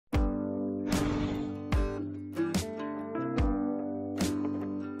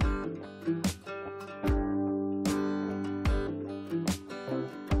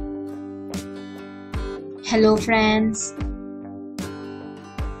Hello friends,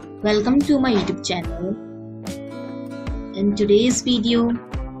 welcome to my YouTube channel. In today's video,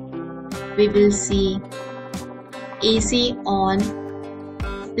 we will see essay on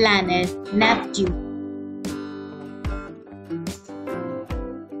planet Neptune.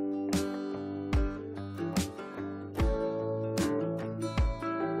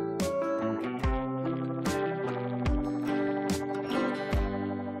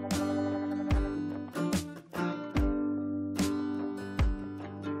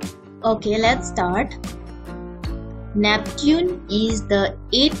 Okay, let's start. Neptune is the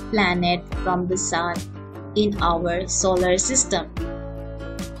 8th planet from the Sun in our solar system.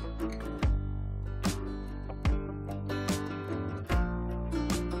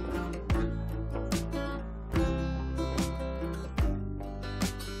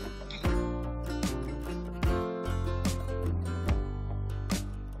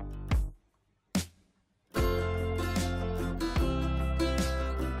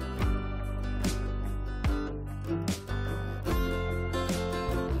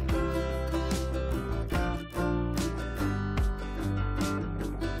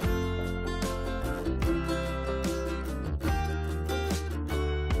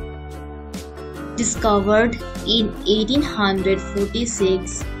 Discovered in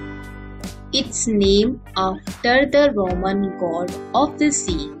 1846, it's named after the Roman god of the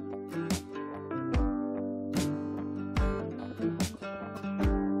sea.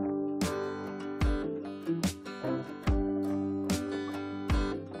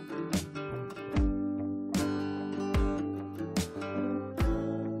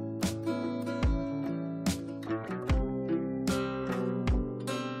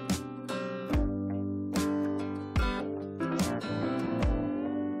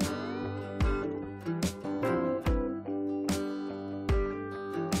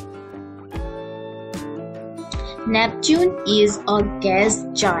 Neptune is a gas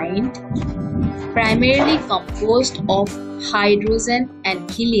giant primarily composed of hydrogen and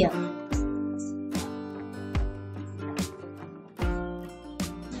helium.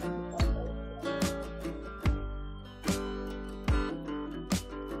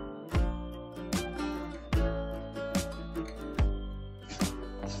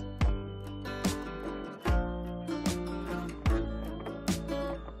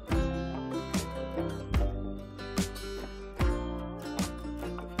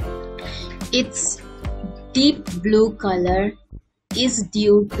 Its deep blue color is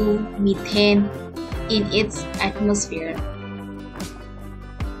due to methane in its atmosphere.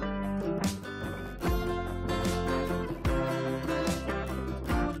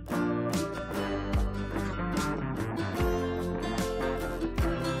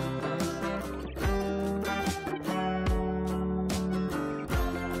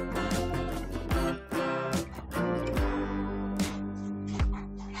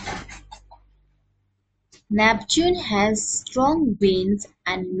 Neptune has strong winds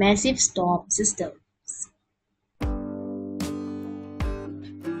and massive storm systems.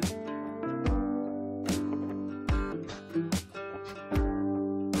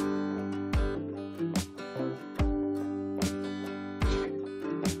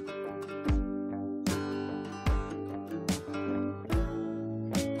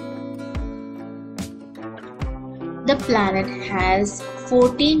 The planet has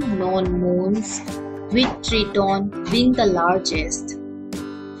 14 known moons, with Triton being the largest.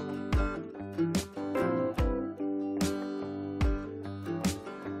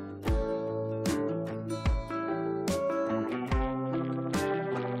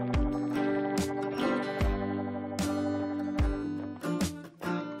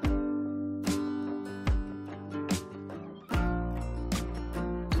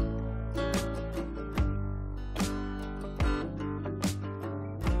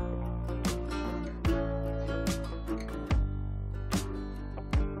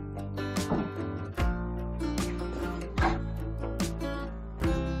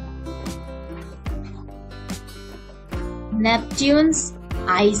 Neptune's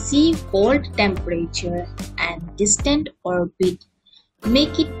icy cold temperature and distant orbit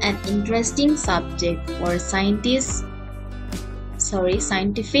make it an interesting subject for scientific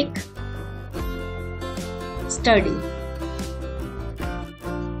study.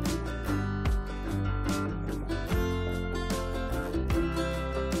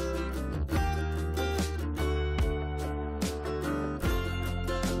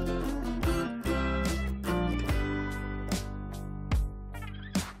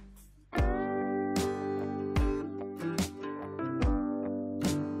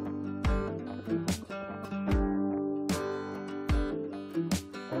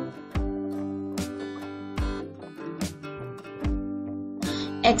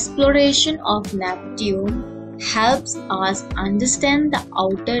 exploration of Neptune helps us understand the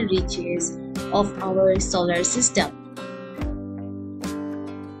outer reaches of our solar system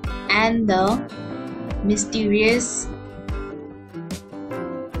and the mysterious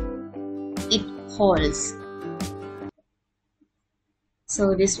it holds.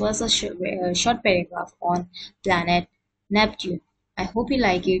 So this was a short paragraph on planet Neptune. I hope you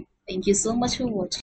like it. Thank you so much for watching.